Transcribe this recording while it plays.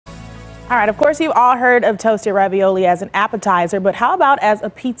All right, of course, you've all heard of toasted ravioli as an appetizer, but how about as a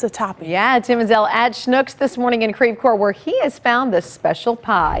pizza topping? Yeah, Tim is at Schnucks this morning in Creve Coeur, where he has found the special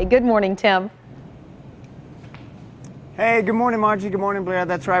pie. Good morning, Tim. Hey, good morning, Margie. Good morning, Blair.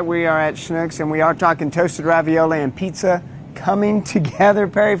 That's right, we are at Schnucks, and we are talking toasted ravioli and pizza coming together.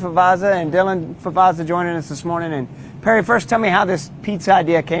 Perry Favazza and Dylan Favazza joining us this morning. And Perry, first tell me how this pizza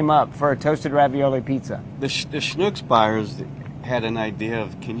idea came up for a toasted ravioli pizza. The Schnucks buyers had an idea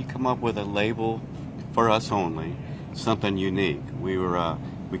of, can you come up with a label for us only, something unique. We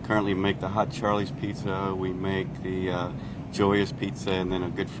currently make the Hot Charlie's pizza, we make the Joyous pizza, and then a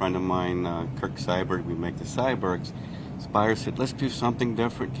good friend of mine, Kirk Seiberg, we make the Seibergs. The buyers said, let's do something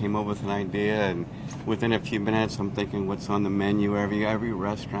different, came up with an idea, and within a few minutes I'm thinking, what's on the menu? Every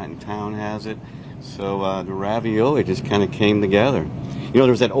restaurant in town has it. So the ravioli just kind of came together. You know,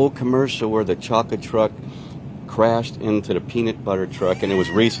 there was that old commercial where the chocolate truck crashed into the peanut butter truck, and it was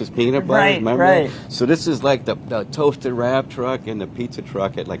Reese's peanut butter. Right, remember? Right. So this is like the toasted wrap truck and the pizza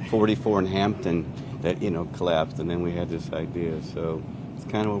truck at like 44 in Hampton that, you know, collapsed, and then we had this idea. So it's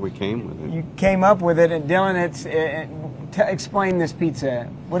kind of where we came with it. You came up with it, and Dylan, explain this pizza.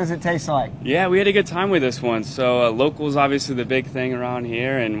 What does it taste like? Yeah, we had a good time with this one. So local is obviously the big thing around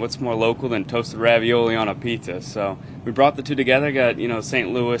here, and what's more local than toasted ravioli on a pizza? So we brought the two together, got, you know, St.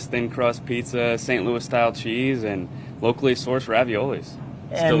 Louis thin crust pizza, St. Louis style cheese, and locally sourced raviolis.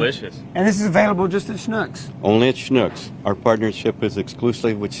 It's delicious. And this is available just at Schnucks? Only at Schnucks. Our partnership is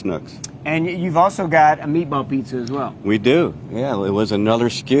exclusively with Schnucks. And you've also got a meatball pizza as well. We do. Yeah, it was another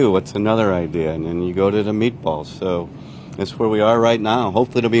SKU. What's another idea? And then you go to the meatballs. So that's where we are right now.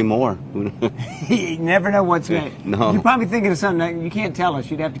 Hopefully there'll be more. You never know what's next. No. You're probably thinking of something that you can't tell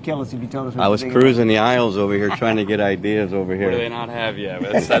us. You'd have to kill us if you told us what I was cruising the aisles over here trying to get ideas over here. What do they not have yet?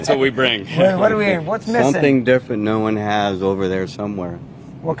 That's what we bring. What do we? What's missing? Something different no one has over there somewhere.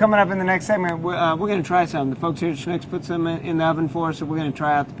 Well, coming up in the next segment, we're going to try something. The folks here at Schnucks put some in the oven for us, so we're going to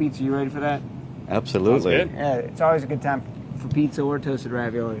try out the pizza. You ready for that? Absolutely. Yeah, it's always a good time for pizza or toasted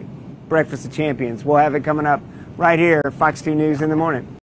ravioli. Breakfast of Champions. We'll have it coming up right here, Fox 2 News in the morning.